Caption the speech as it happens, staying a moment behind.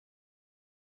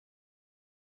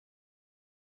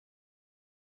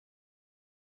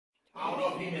Out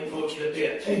of him and go to the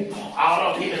pit. Out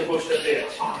of him and go to the pit.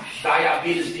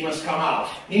 Diabetes demons come out.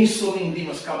 Insulin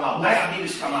demons come out.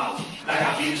 Diabetes come out.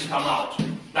 Diabetes come out.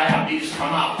 Diabetes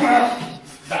come out.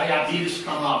 Diabetes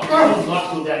come out. Do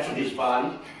not do that to his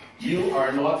body. You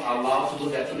are not allowed to do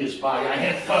that to his body. I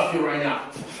handcuff you right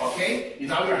now. Okay?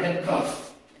 Now you're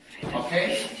handcuffed.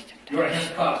 Okay? You're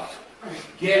handcuffed.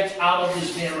 Get out of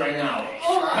this man right now.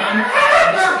 Come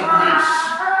and speak peace.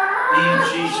 In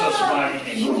Jesus' mighty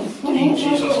name. In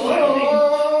Jesus' mighty name.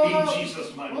 In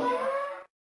Jesus' mighty name.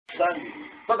 Sangue.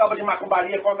 Toda obra de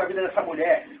macumbaria contra a vida dessa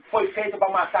mulher foi feita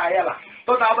para matar ela.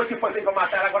 Toda obra que foi feita para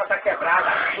matar ela agora está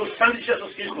quebrada. No sangue de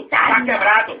Jesus Cristo. Está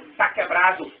quebrado. Está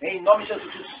quebrado. Em nome de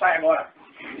Jesus Cristo, sai agora.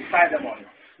 Sai, demônio.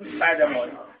 Sai,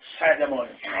 demônio. Sai,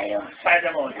 demônio. Sai,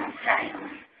 demônio.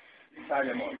 Sai,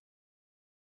 demônio.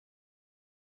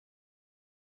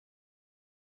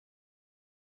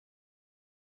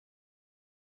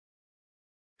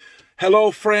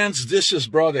 Hello, friends. This is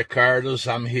Brother Carlos.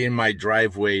 I'm here in my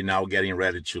driveway now getting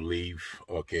ready to leave.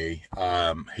 Okay.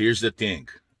 Here's the thing.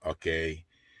 Okay.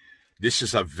 This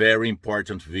is a very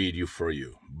important video for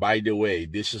you. By the way,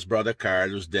 this is Brother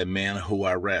Carlos, the man who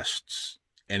arrests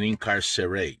and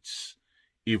incarcerates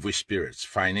evil spirits,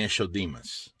 financial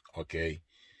demons. Okay.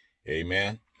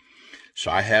 Amen.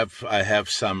 So I have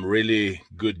some really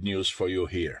good news for you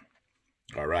here.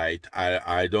 All right.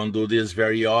 I don't do this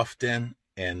very often.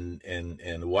 And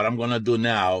what I'm going to do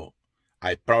now,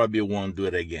 I probably won't do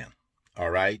it again. All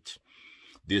right?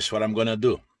 This is what I'm going to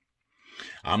do.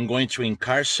 I'm going to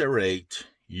incarcerate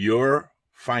your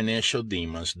financial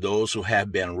demons, those who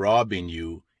have been robbing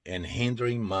you and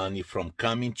hindering money from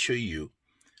coming to you,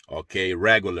 okay,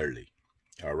 regularly.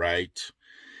 All right?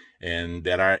 And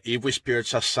there are evil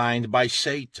spirits assigned by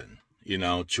Satan,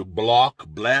 to block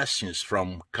blessings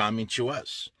from coming to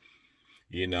us.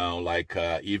 Like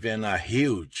even a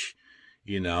huge,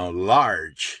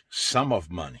 large sum of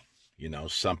money.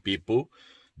 Some people,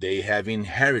 they have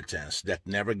inheritance that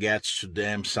never gets to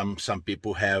them. Some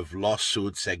people have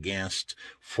lawsuits against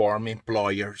former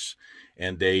employers,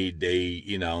 and they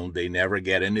never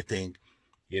get anything,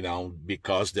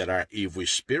 because there are evil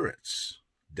spirits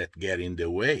that get in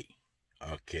the way.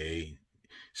 Okay.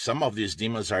 Some of these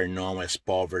demons are known as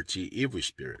poverty, evil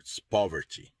spirits,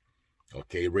 poverty.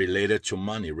 Okay, related to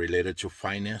money, related to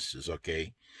finances,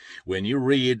 okay? When you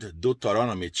read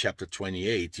Deuteronomy chapter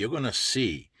 28, you're going to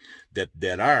see that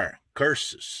there are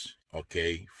curses,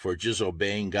 okay, for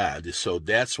disobeying God. So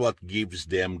that's what gives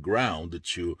them ground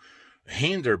to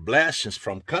hinder blessings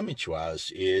from coming to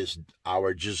us, is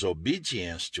our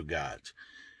disobedience to God.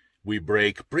 We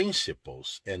break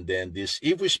principles, and then these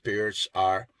evil spirits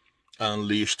are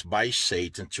unleashed by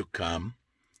Satan to come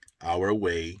our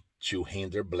way to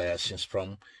hinder blessings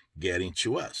from getting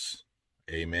to us.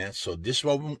 Amen. So this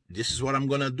is what I'm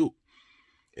going to do.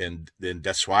 And then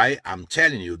that's why I'm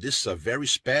telling you, this is a very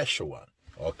special one.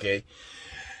 Okay.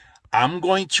 I'm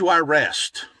going to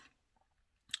arrest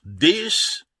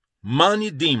these money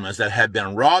demons that have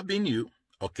been robbing you,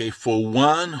 okay, for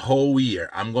 1 whole year.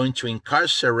 I'm going to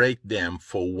incarcerate them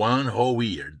for 1 whole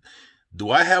year. Do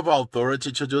I have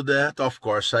authority to do that? Of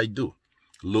course I do.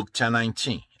 Luke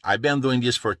 10:19. I've been doing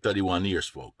this for 31 years,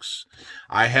 folks.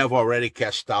 I have already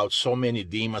cast out so many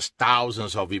demons,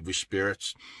 thousands of evil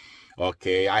spirits.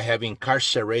 Okay, I have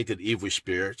incarcerated evil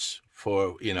spirits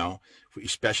for,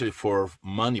 especially for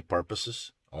money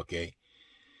purposes. Okay.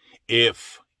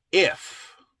 If,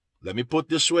 let me put it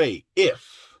this way,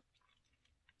 if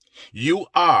you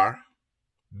are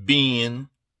being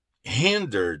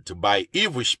hindered by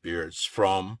evil spirits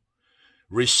from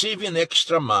receiving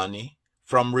extra money,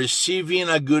 from receiving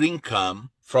a good income,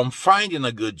 from finding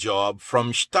a good job,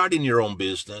 from starting your own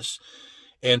business,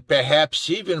 and perhaps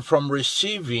even from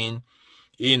receiving,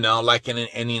 like an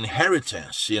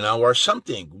inheritance, or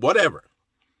something, whatever.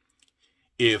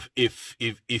 If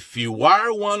you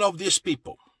are one of these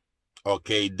people,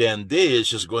 okay, then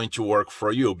this is going to work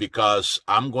for you, because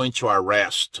I'm going to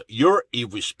arrest your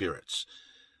evil spirits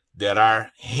that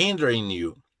are hindering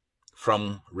you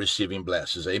from receiving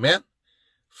blessings. Amen?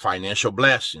 Financial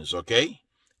blessings, okay?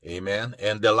 Amen,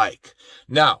 and the like.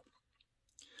 Now,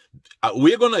 I'm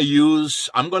going to use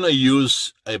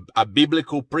a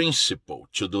biblical principle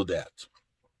to do that.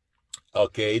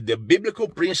 Okay, the biblical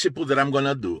principle that I'm going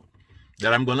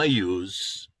to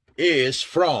use is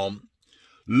from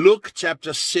Luke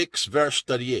chapter 6, verse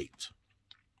 38.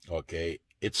 Okay,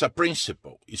 it's a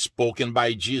principle. It's spoken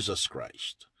by Jesus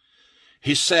Christ.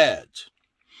 He said,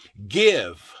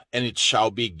 "Give, and it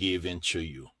shall be given to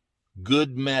you.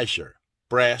 Good measure,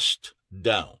 pressed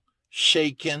down,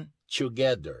 shaken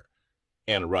together,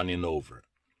 and running over,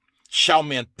 shall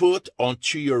men put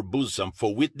unto your bosom,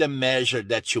 for with the measure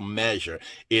that you measure,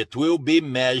 it will be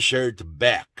measured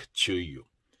back to you.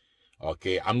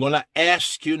 Okay, I'm going to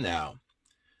ask you now,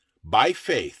 by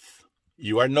faith,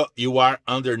 you are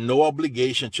under no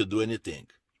obligation to do anything.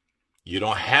 You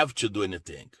don't have to do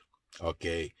anything.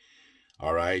 Okay,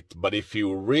 all right. But if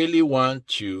you really want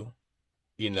to,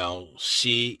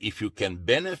 see if you can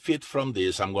benefit from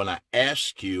this, I'm going to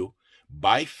ask you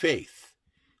by faith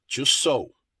to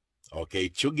sow, okay,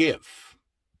 to give.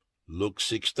 Luke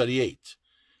 6:38,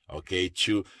 okay,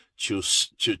 to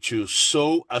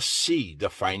sow a seed, a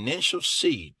financial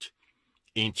seed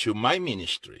into my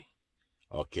ministry.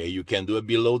 Okay, you can do it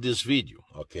below this video,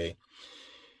 okay,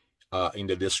 in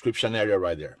the description area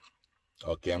right there.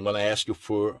 Okay, I'm going to ask you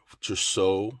to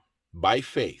sow by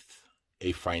faith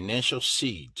a financial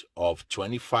seed of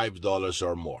 $25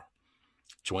 or more.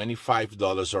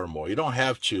 $25 or more. You don't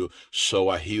have to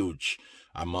sow a huge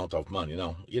amount of money.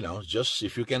 No, just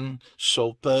if you can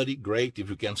sow 30, great. If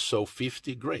you can sow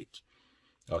 50, great.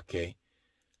 Okay.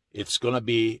 It's going to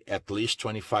be at least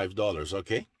 $25,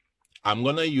 okay? I'm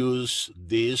going to use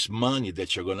this money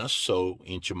that you're going to sow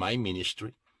into my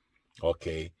ministry,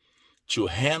 okay, to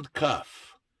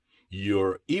handcuff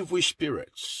your evil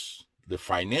spirits, the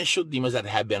financial demons that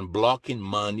have been blocking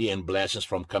money and blessings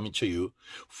from coming to you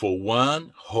for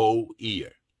 1 whole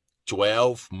year,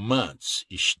 12 months,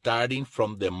 starting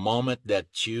from the moment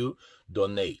that you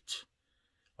donate,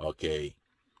 okay?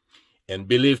 And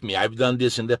believe me, I've done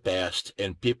this in the past,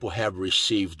 and people have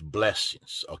received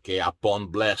blessings, okay, upon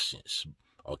blessings,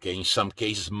 okay? In some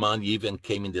cases, money even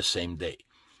came in the same day,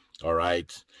 all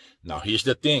right? Now, here's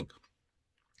the thing,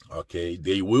 okay?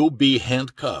 They will be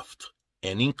handcuffed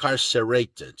and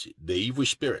incarcerated, the evil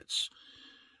spirits,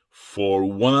 for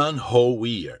 1 whole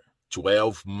year,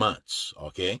 12 months,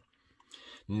 okay?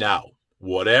 Now,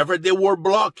 whatever they were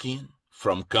blocking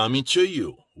from coming to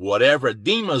you, whatever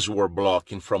demons were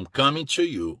blocking from coming to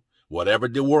you, whatever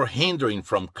they were hindering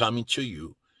from coming to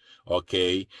you,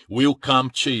 okay, will come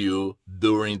to you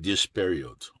during this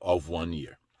period of 1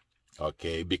 year,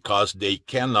 okay? Because they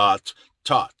cannot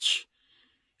touch,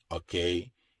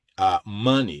 okay,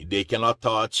 money. They cannot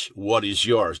touch what is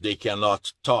yours. They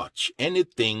cannot touch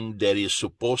anything that is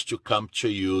supposed to come to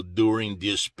you during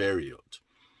this period.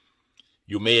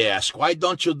 You may ask, why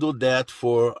don't you do that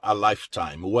for a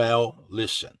lifetime? Well,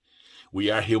 listen, we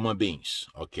are human beings,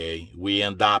 okay? We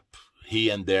end up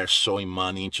here and there sowing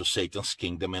money into Satan's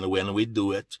kingdom, and when we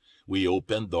do it, we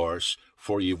open doors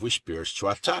for evil spirits to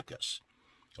attack us.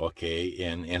 Okay,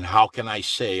 and how can I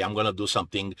say I'm going to do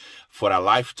something for a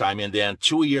lifetime, and then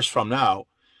 2 years from now,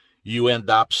 you end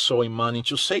up sowing money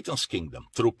into Satan's kingdom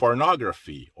through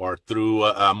pornography or through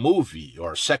a movie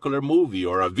or a secular movie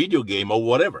or a video game or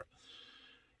whatever.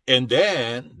 And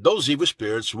then those evil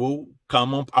spirits will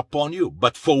come upon you.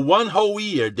 But for 1 whole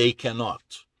year, they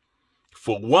cannot.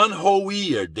 For 1 whole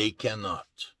year, they cannot.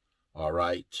 All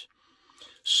right.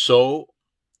 So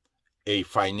a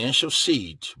financial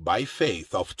seed by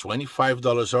faith of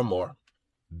 $25 or more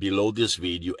below this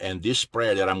video, and this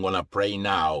prayer that I'm going to pray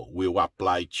now will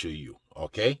apply to you,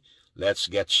 okay? Let's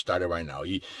get started right now.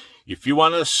 If you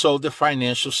want to sow the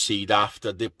financial seed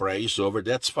after the prayer is over,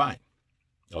 that's fine,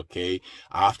 okay?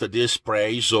 After this prayer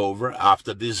is over,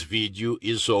 after this video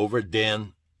is over,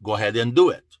 then go ahead and do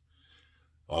it,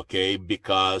 okay?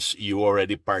 Because you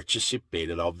already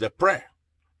participated of the prayer.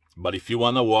 But if you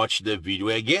want to watch the video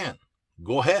again,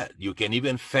 go ahead. You can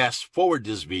even fast forward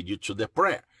this video to the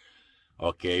prayer,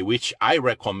 okay, which I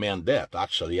recommend that,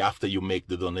 actually, after you make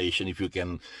the donation. If you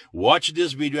can watch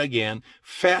this video again,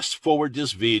 fast forward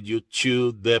this video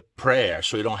to the prayer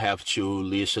so you don't have to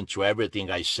listen to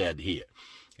everything I said here.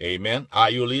 Amen.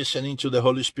 Are you listening to the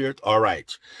Holy Spirit? All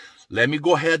right. Let me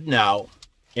go ahead now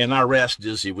and arrest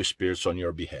these evil spirits on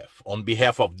your behalf, on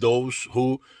behalf of those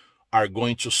who are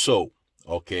going to sow,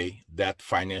 okay, that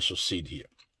financial seed here.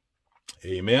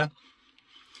 Amen.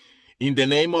 In the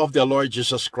name of the Lord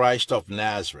Jesus Christ of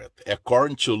Nazareth,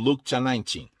 according to Luke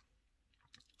 10:19,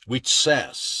 which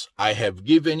says, I have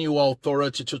given you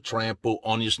authority to trample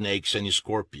on snakes and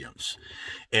scorpions,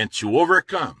 and to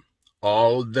overcome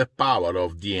all the power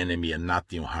of the enemy, and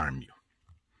nothing will harm you.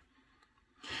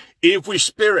 Evil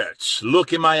spirits,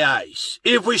 look in my eyes.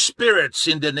 Evil spirits,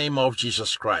 in the name of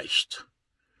Jesus Christ,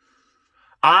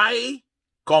 I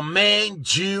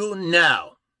command you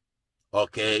now,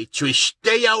 okay, to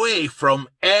stay away from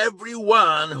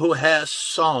everyone who has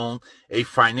sown a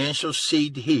financial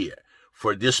seed here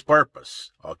for this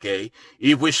purpose, okay?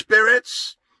 Evil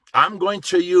spirits, I'm going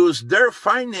to use their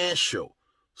financial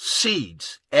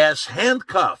seeds as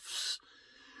handcuffs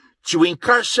to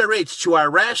incarcerate, to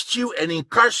arrest you and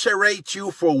incarcerate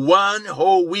you for 1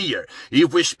 whole year.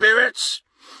 Evil spirits,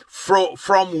 for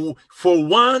 1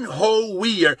 whole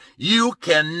year, you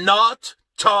cannot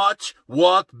touch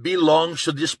what belongs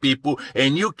to these people,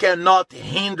 and you cannot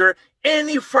hinder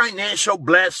any financial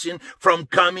blessing from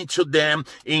coming to them,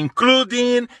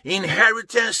 including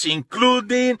inheritance,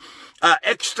 including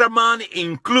extra money,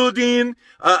 including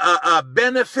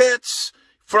benefits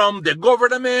from the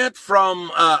government,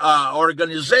 from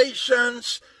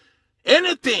organizations,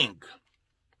 anything.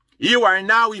 You are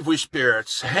now, evil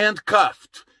spirits,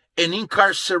 handcuffed and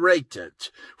incarcerated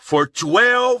for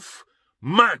 12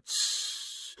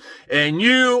 months. And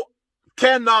you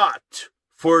cannot,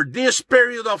 for this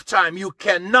period of time, you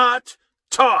cannot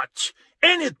touch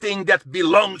anything that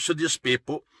belongs to these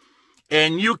people,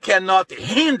 and you cannot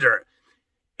hinder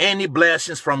any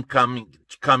blessings from coming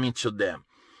to them.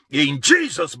 In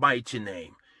Jesus' mighty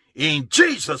name. In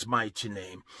Jesus' mighty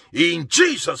name. In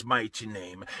Jesus' mighty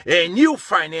name. And you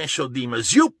financial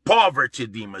demons, you poverty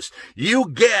demons, you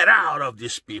get out of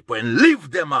these people and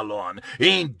leave them alone.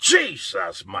 In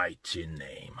Jesus' mighty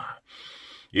name.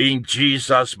 In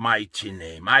Jesus' mighty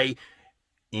name.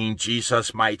 In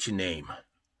Jesus' mighty name.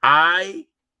 I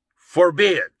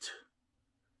forbid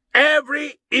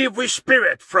every evil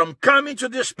spirit from coming to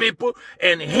these people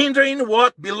and hindering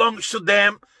what belongs to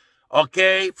them,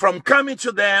 okay, from coming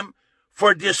to them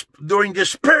for this, during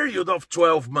this period of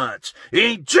 12 months.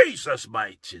 In Jesus'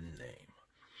 mighty name.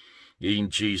 In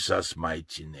Jesus'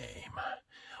 mighty name.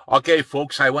 Okay,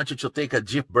 folks, I want you to take a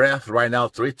deep breath right now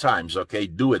 3 times, okay?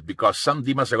 Do it, because some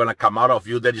demons are going to come out of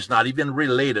you that is not even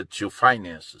related to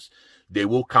finances. They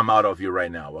will come out of you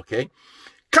right now, okay?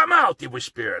 Come out, evil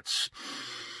spirits.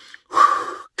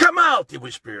 Come out,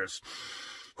 evil spirits.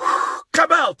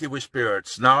 Come out, evil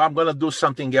spirits. Now I'm going to do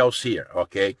something else here,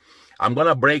 okay? I'm going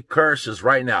to break curses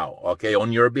right now, okay,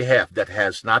 on your behalf that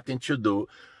has nothing to do,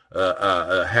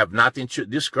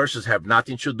 these curses have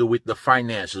nothing to do with the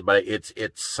finances, but it's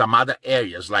some other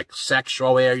areas, like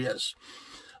sexual areas,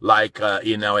 like,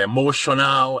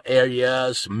 emotional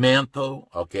areas, mental,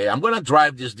 okay? I'm going to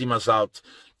drive these demons out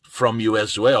from you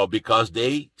as well, because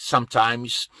they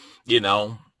sometimes, they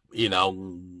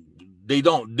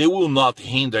will not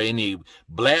hinder any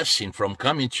blessing from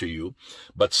coming to you,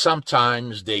 but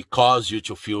sometimes they cause you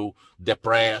to feel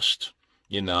depressed,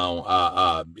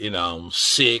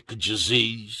 sick,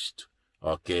 diseased,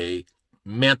 okay,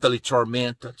 mentally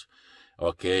tormented,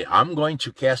 okay. I'm going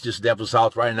to cast these devils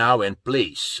out right now, and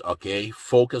please, okay,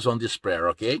 focus on this prayer,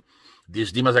 okay.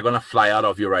 These demons are going to fly out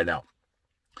of you right now.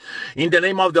 In the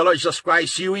name of the Lord Jesus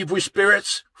Christ, you evil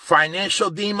spirits, financial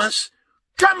demons,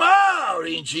 come out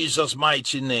in Jesus'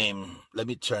 mighty name. Let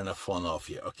me turn the phone off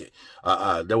here. Okay.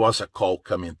 There was a call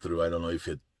coming through. I don't know if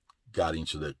it got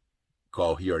into the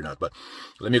call here or not, but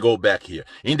let me go back here.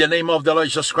 In the name of the Lord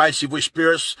Jesus Christ, evil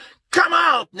spirits, come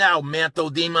out now, mental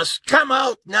demons. Come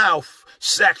out now,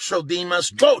 sexual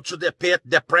demons. Go to the pit,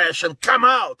 depression. Come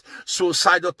out.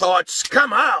 Suicidal thoughts,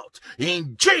 come out.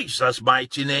 In Jesus'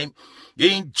 mighty name.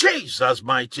 In Jesus'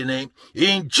 mighty name.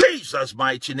 In Jesus'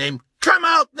 mighty name. Come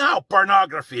out now,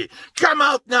 pornography. Come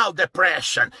out now,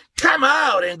 depression. Come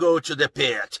out and go to the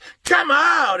pit. Come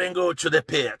out and go to the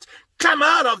pit. Come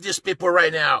out of these people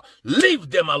right now.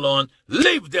 Leave them alone.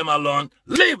 Leave them alone.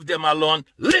 Leave them alone.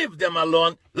 Leave them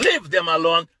alone. Leave them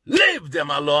alone. Leave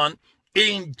them alone.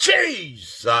 In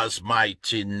Jesus'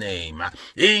 mighty name.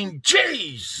 In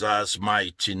Jesus'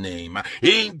 mighty name.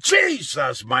 In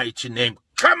Jesus' mighty name.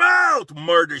 Come out,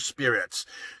 murder spirits.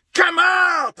 Come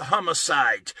out,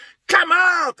 homicide. Come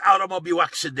out, automobile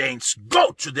accidents.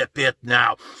 Go to the pit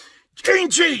now. In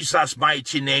Jesus'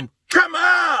 mighty name. Come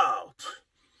out.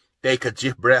 Take a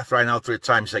deep breath right now 3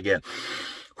 times again.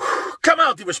 Come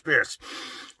out, evil spirits.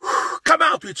 Come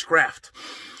out, witchcraft.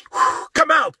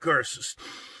 Come out, curses.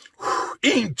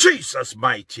 In Jesus'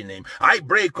 mighty name. I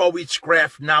break all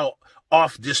witchcraft now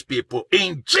off these people.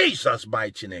 In Jesus'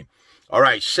 mighty name. All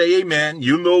right, say amen.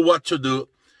 You know what to do.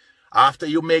 After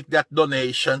you make that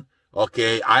donation,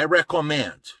 okay, I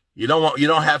recommend, you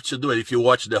don't have to do it if you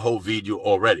watch the whole video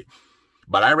already.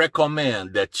 But I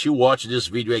recommend that you watch this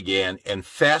video again and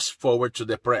fast forward to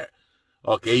the prayer.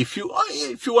 Okay, if you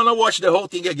want to watch the whole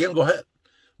thing again, go ahead.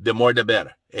 The more the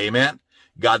better. Amen.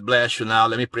 God bless you. Now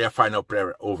let me pray a final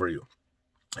prayer over you.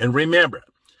 And remember,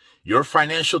 your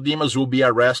financial demons will be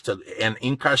arrested and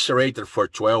incarcerated for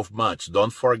 12 months.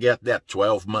 Don't forget that,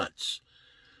 12 months.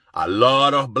 A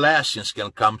lot of blessings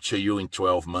can come to you in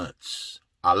 12 months.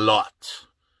 A lot.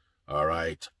 All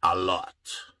right, a lot.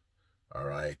 All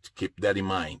right, keep that in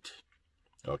mind.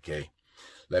 Okay.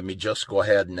 Let me just go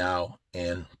ahead now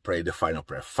and pray the final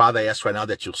prayer. Father, I ask right now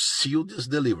that you seal this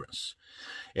deliverance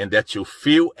and that you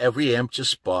fill every empty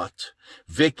spot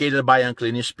vacated by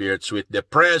unclean spirits with the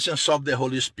presence of the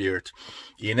Holy Spirit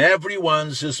in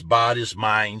everyone's bodies,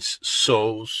 minds,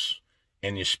 souls,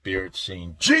 and spirits,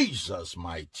 in Jesus'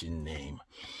 mighty name.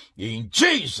 In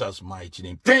Jesus' mighty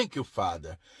name. Thank you,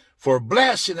 Father, for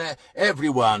blessing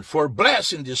everyone, for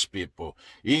blessing these people.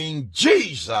 In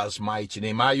Jesus' mighty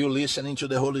name. Are you listening to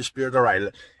the Holy Spirit? All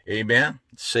right. Amen.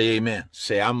 Say amen.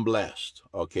 Say, I'm blessed.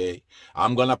 Okay.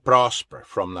 I'm going to prosper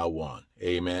from now on.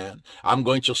 Amen. I'm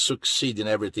going to succeed in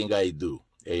everything I do.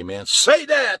 Amen. Say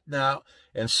that now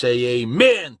and say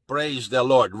amen. Praise the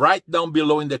Lord. Write down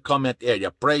below in the comment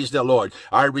area. Praise the Lord.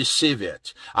 I receive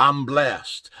it. I'm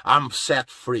blessed. I'm set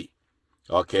free.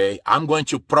 Okay. I'm going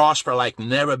to prosper like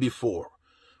never before.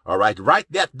 All right.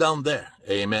 Write that down there.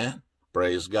 Amen.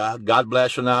 Praise God. God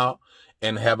bless you now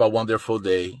and have a wonderful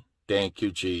day. Thank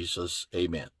you, Jesus.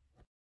 Amen.